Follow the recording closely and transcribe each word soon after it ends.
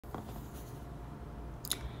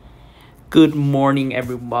Good morning,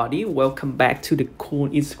 everybody. Welcome back to the cool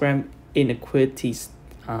Instagram inequalities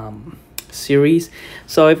series.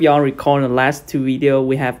 So if y'all recall in the last two videos,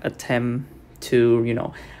 we have attempt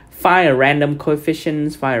to find a random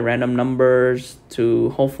coefficients, find random numbers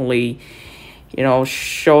to hopefully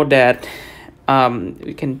show that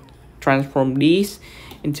we can transform these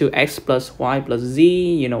into x plus y plus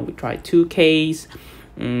z. We try two cases,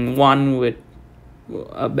 one with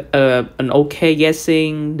an okay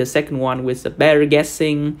guessing, the second one with a better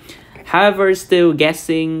guessing, however still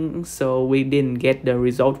guessing, so we didn't get the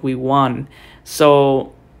result we want.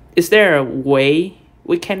 So is there a way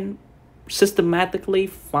we can systematically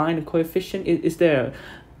find a coefficient? Is there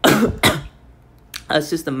a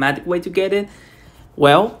systematic way to get it?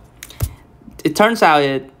 Well, it turns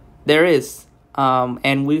out there is,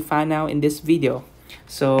 and we find out in this video.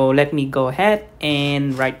 So let me go ahead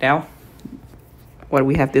and write down what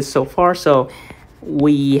we have this so far. So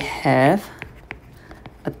we have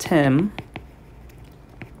attempt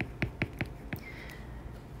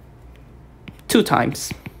two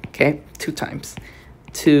times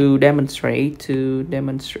to demonstrate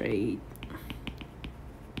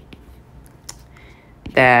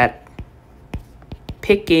that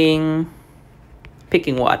picking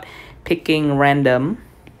random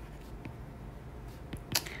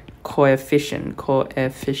coefficient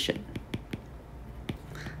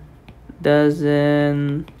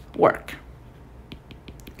doesn't work.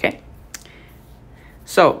 Okay,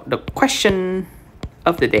 so the question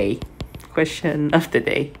of the day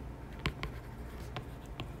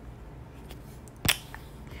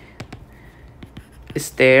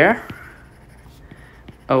is there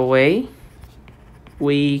a way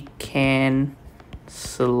we can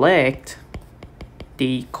select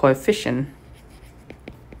the coefficient?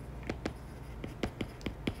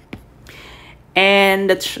 And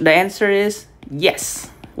the answer is yes,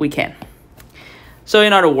 we can. So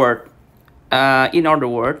in other words,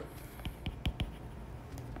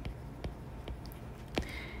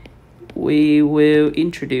 we will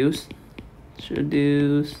introduce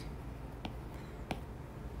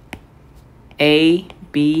A,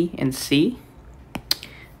 B, and C,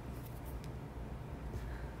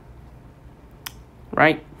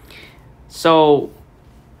 right? So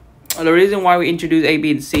the reason why we introduce A,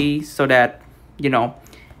 B, and C, so that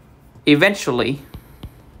eventually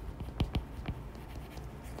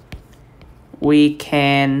we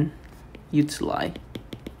can utilize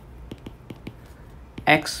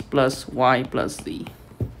x plus y plus z.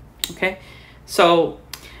 Okay, so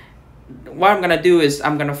what I'm gonna do is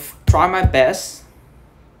I'm gonna try my best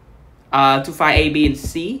to find A, B, and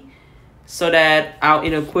C, so that our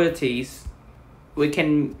inequalities, we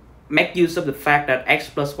can make use of the fact that x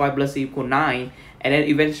plus y plus z equal 9, and then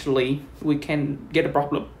eventually we can get a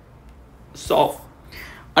problem solved.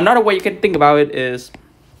 Another way you can think about it is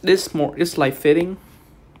it's like fitting,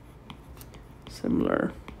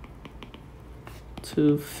 similar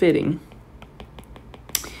to fitting.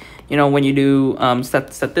 When you do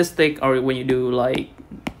statistic, or when you do like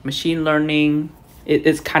machine learning,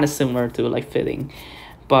 it's kind of similar to like fitting,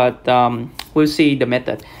 but we'll see the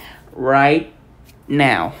method right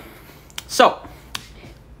now. So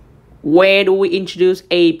where do we introduce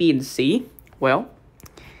A, B, and C? Well,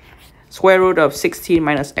 square root of 16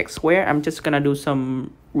 minus x squared. I'm just gonna do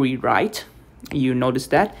some rewrite. You notice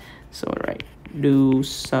that. So do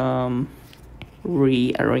some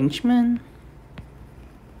rearrangement.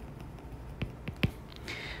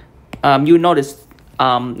 You notice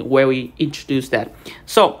where we introduce that.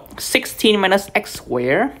 So 16 minus x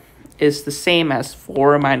squared is the same as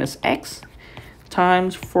 4 minus x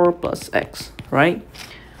times 4 plus x, right?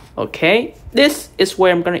 Okay, this is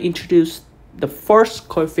where I'm going to introduce the first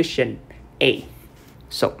coefficient, A.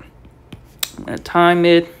 So I'm going to time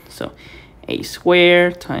it. So a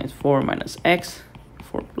squared times 4 minus x,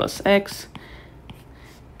 4 plus x,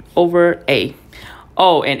 over a.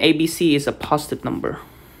 Oh, and ABC is a positive number.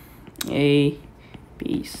 A,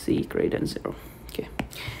 B, C greater than 0. Okay.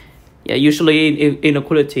 Yeah, usually in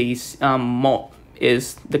inequalities, more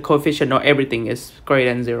is the coefficient or everything is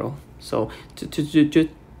greater than 0. So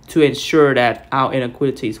to ensure that our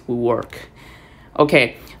inequalities will work.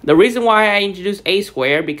 Okay, the reason why I introduced a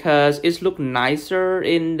squared, because it looks nicer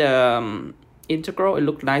in the integral. It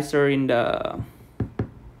looks nicer in the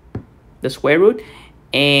square root,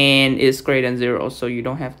 and it's greater than 0, so you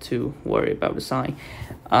don't have to worry about the sign.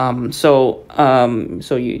 So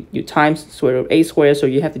you times square root of a squared, so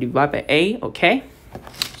you have to divide by a. Okay,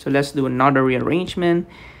 so let's do another rearrangement.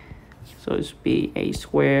 So it's be a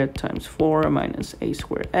squared times 4 minus a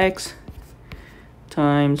squared x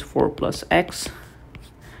times 4 plus x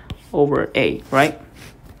over a, right?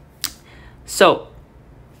 So,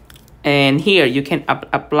 and here you can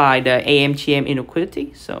apply the AMGM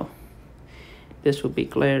inequality. So this will be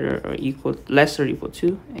greater or equal, lesser or equal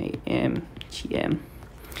to AMGM.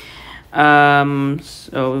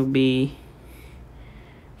 So it will be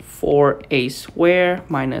 4a squared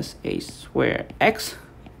minus a squared x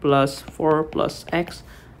plus 4 plus x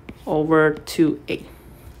over 2a.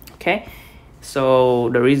 Okay, so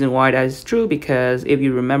the reason why that is true, because if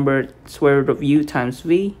you remember, square root of u times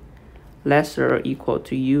v lesser or equal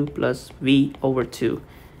to u plus v over 2,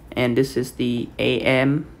 and this is the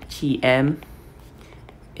AMGM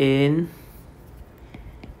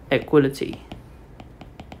inequality.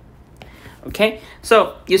 Okay,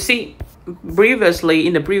 so you see, previously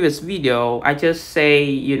in the previous video, I just say,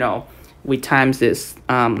 you know, we times this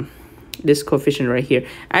this coefficient right here.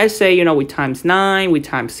 I say, you know, we times 9, we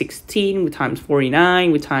times 16, we times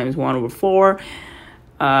 49, we times 1 over 4.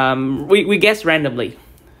 We guess randomly,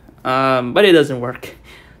 but it doesn't work.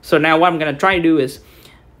 So now what I'm gonna try to do is,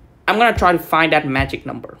 I'm gonna try to find that magic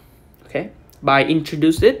number, okay, by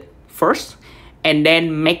introduce it first and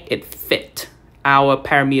then make it fit our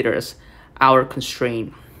parameters, our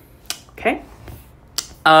constraint. Okay,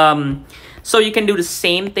 so you can do the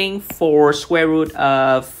same thing for square root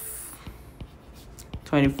of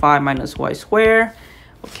 25 minus y squared.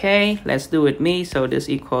 Okay, let's do it me. So this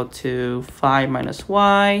equal to 5 minus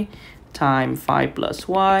y times 5 plus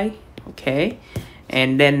y. Okay,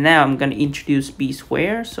 and then now I'm gonna introduce b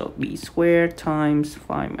squared. So b squared times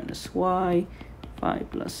 5 minus y,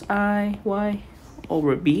 5 plus y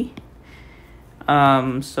over b.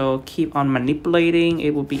 So keep on manipulating.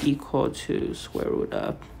 It will be equal to square root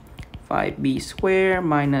of 5b squared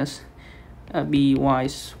minus by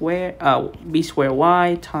squared, b squared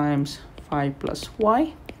y times 5 plus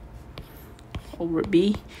y over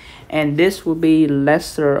b, and this will be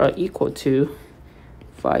lesser or equal to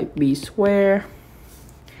 5b squared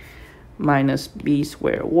minus b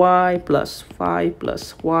squared y plus 5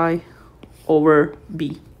 plus y over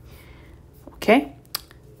b. Okay,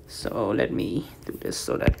 so let me do this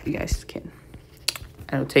so that you guys can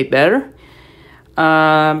annotate better.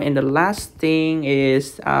 And the last thing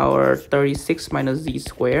is our 36 minus z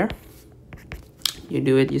squared. You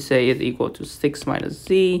do it, you say it's equal to 6 minus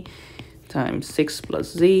z times 6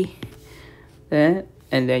 plus z. And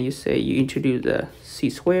then you say you introduce the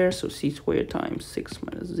c squared. So c squared times 6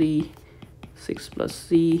 minus z, 6 plus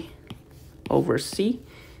z over c.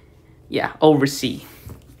 Yeah, over c.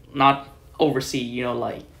 Not over c, you know,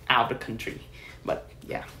 like out of the country. But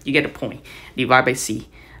yeah, you get the point. Divide by c.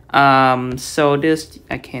 So this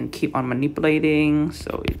I can keep on manipulating.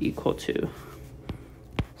 So it's equal to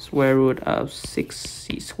square root of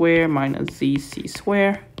 6c squared minus zc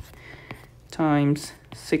squared times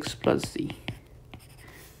 6 plus z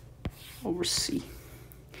over c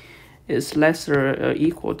is lesser or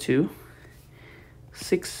equal to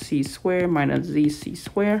 6c squared minus zc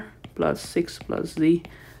squared plus 6 plus z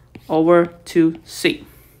over 2c.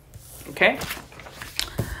 Okay,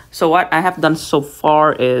 so what I have done so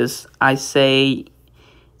far is I say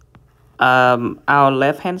our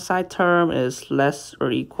left hand side term is less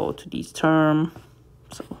or equal to this term.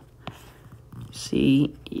 So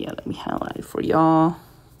see, yeah, let me highlight it for y'all.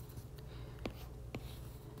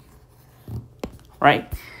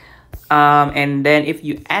 Right, and then if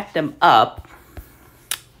you add them up,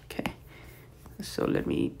 okay, so let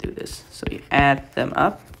me do this. So you add them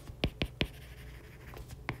up,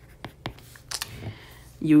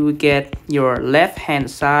 you will get your left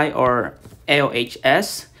hand side, or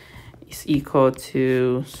LHS, is equal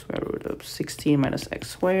to square root of 16 minus x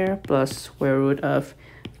squared plus square root of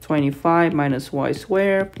 25 minus y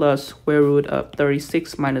squared plus square root of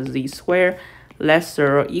 36 minus z squared,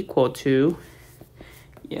 lesser or equal to,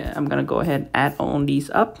 yeah, I'm gonna go ahead and add all these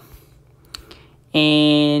up,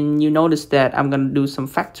 and you notice that I'm gonna do some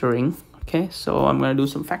factoring. Okay, so I'm gonna do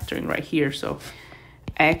some factoring right here. So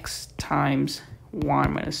x times y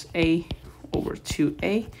minus a over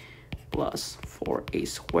 2a plus 4a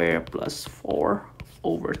squared plus 4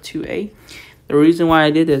 over 2a. The reason why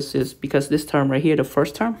I did this is because this term right here, the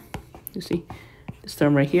first term, you see this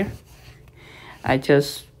term right here, I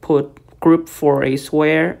just put group 4a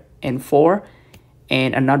squared and 4,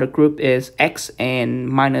 and another group is x and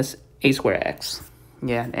minus a squared x.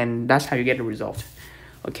 Yeah, and that's how you get the result.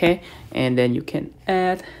 Okay, and then you can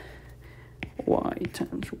add y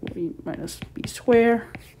times y minus b squared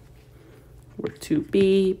over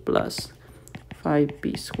 2b plus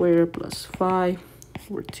 5b squared plus 5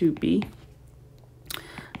 over 2b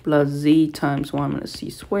plus z times 1 minus c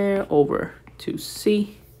squared over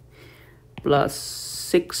 2c plus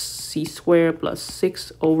 6c squared plus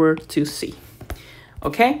 6 over 2c.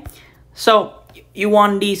 Okay, So you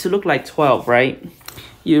want these to look like 12, right?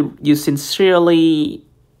 You sincerely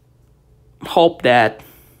hope that,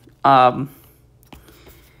 yeah,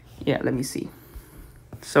 let me see.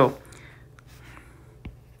 So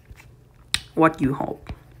what you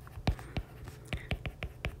hope?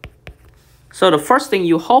 So the first thing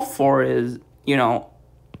you hope for is, you know,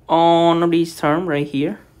 all of these terms right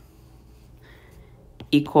here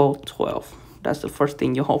equal 12. That's the first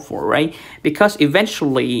thing you hope for, right? Because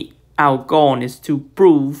eventually our goal is to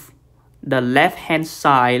prove the left hand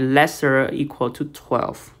side lesser or equal to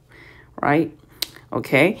 12, right?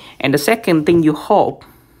 Okay, and the second thing you hope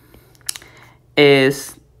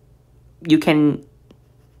is we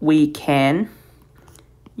can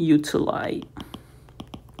utilize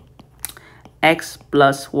x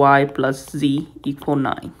plus y plus z equal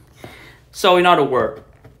 9. So in other words,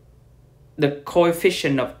 the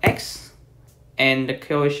coefficient of x and the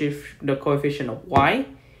coefficient of y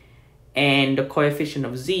and the coefficient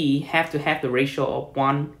of z have to have the ratio of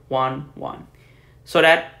 1, 1, 1. So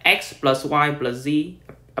that x plus y plus z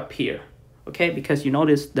appear. Okay, because you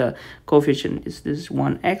notice the coefficient is this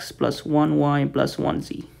 1x plus 1y plus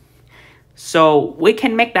 1z. So we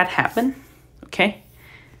can make that happen. Okay,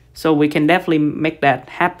 so we can definitely make that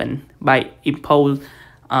happen by impose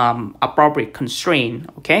appropriate constraint.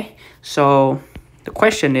 Okay, so the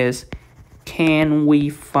question is, can we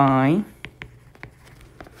find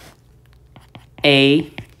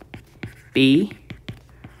A, B,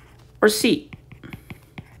 or C?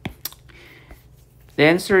 The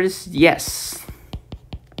answer is yes.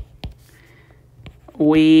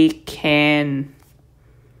 We can,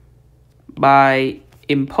 by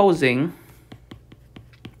imposing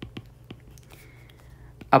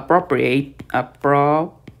appropriate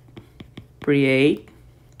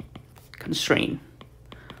constraint.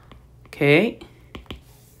 Okay.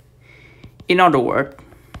 In other words,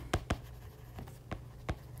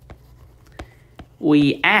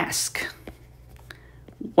 we ask,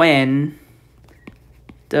 when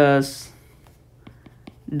does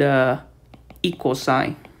the equal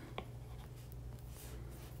sign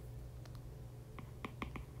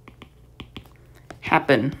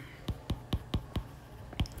happen?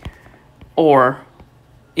 Or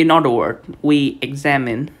in other words, we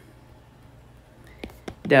examine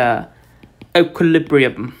the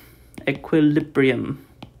equilibrium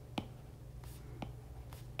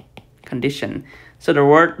condition. So the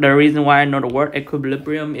reason why I know the word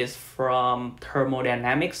equilibrium is from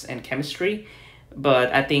thermodynamics and chemistry,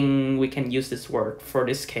 but I think we can use this word for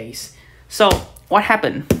this case. So what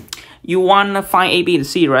happened? You want to find A, B, and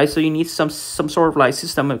C, right? So you need some sort of like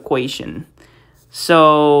system equation.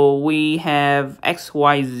 So we have x,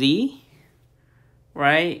 y, z,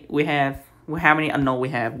 right? We have, how many unknown we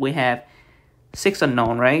have? We have 6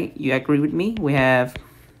 unknown, right? You agree with me? We have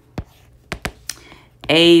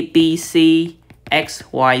A, B, C, X,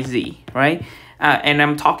 Y, Z, right? And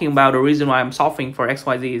I'm talking about the reason why I'm solving for X,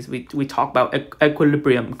 Y, Z is we talk about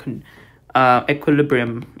equilibrium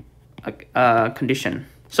condition.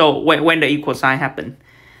 So when the equal sign happen,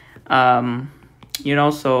 you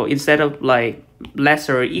know, so instead of like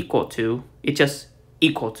lesser or equal to, it's just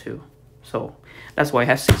equal to. So that's why I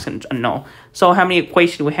have 6 unknown. So how many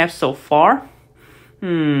equations we have so far?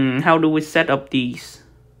 How do we set up these?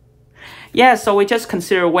 Yeah, so we just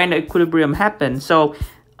consider when the equilibrium happens. So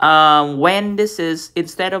when this is,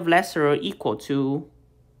 instead of lesser or equal to,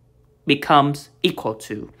 becomes equal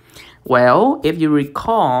to. Well, if you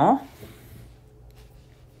recall,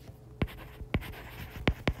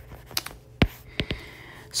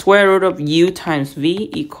 square root of u times v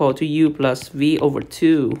equal to u plus v over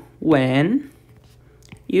 2 when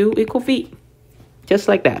u equal v. Just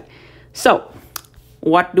like that. So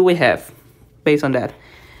what do we have based on that?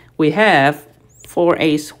 We have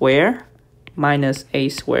 4a squared minus a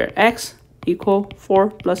squared x equal 4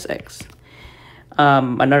 plus x.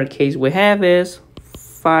 Another case we have is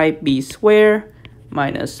 5b squared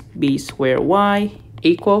minus b squared y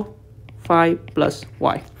equal 5 plus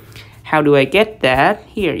y. How do I get that?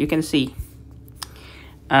 Here you can see.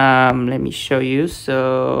 Let me show you.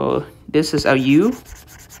 So this is our u,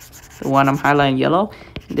 the one I'm highlighting yellow.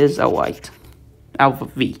 This is our white, alpha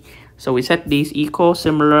v. So we set these equal.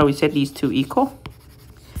 Similar, we set these two equal,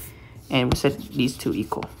 and we set these two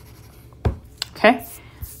equal. Okay,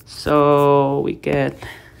 so we get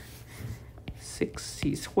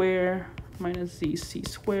 6c squared minus zc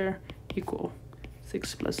squared equal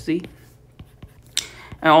 6 plus z.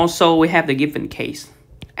 And also we have the given case,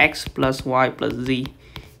 x plus y plus z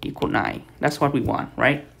equal 9. That's what we want,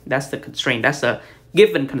 right? That's the constraint. That's a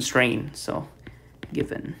given constraint. So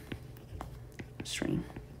given constraint.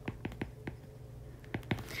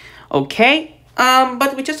 Okay,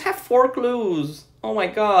 but we just have 4 clues. Oh my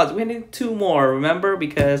god, we need 2 more, remember?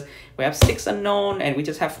 Because we have 6 unknown and we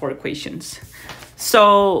just have 4 equations.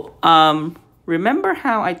 So, remember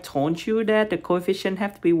how I told you that the coefficient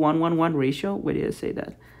have to be 1-1-1 ratio? Where did I say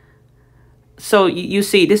that? So you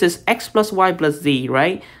see, this is x plus y plus z,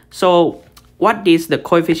 right? So what is the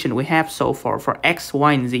coefficient we have so far for x,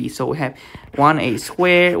 y, and z? So we have 1a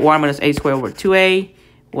squared, 1 minus a squared over 2a,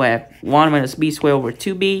 we have 1 minus b squared over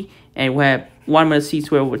 2b, and we have 1 minus c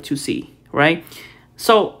squared over 2c, right?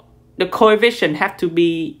 So the coefficient have to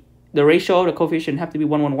be, the ratio of the coefficient have to be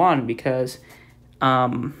 1-1-1 because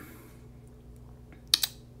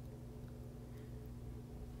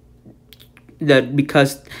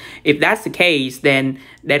because if that's the case, then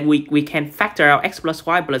we can factor out x plus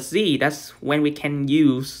y plus z. That's when we can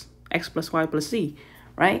use x plus y plus z,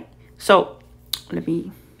 right? So let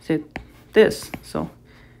me say this. So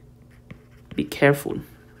be careful.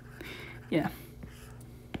 Yeah.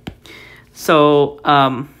 So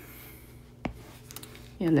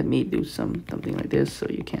yeah, let me do something like this so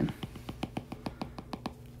you can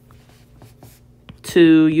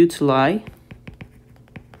to utilize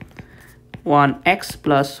 1x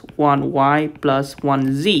plus 1y plus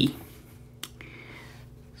 1z.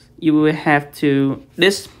 You will have to,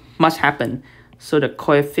 this must happen. So the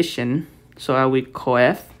coefficient, so I will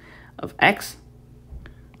coef of x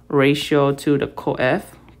ratio to the coef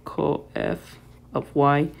of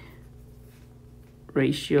y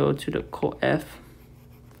ratio to the coef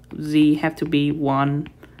of z have to be 1,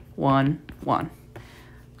 1, 1.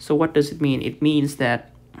 So what does it mean? It means that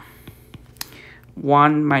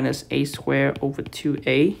 1 minus a squared over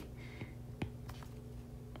 2a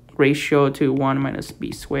ratio to 1 minus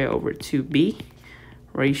b squared over 2b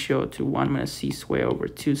ratio to 1 minus c squared over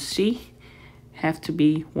 2c have to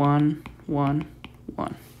be 1, 1,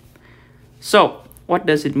 1. So what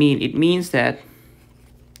does it mean? It means that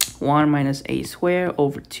 1 minus a squared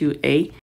over 2a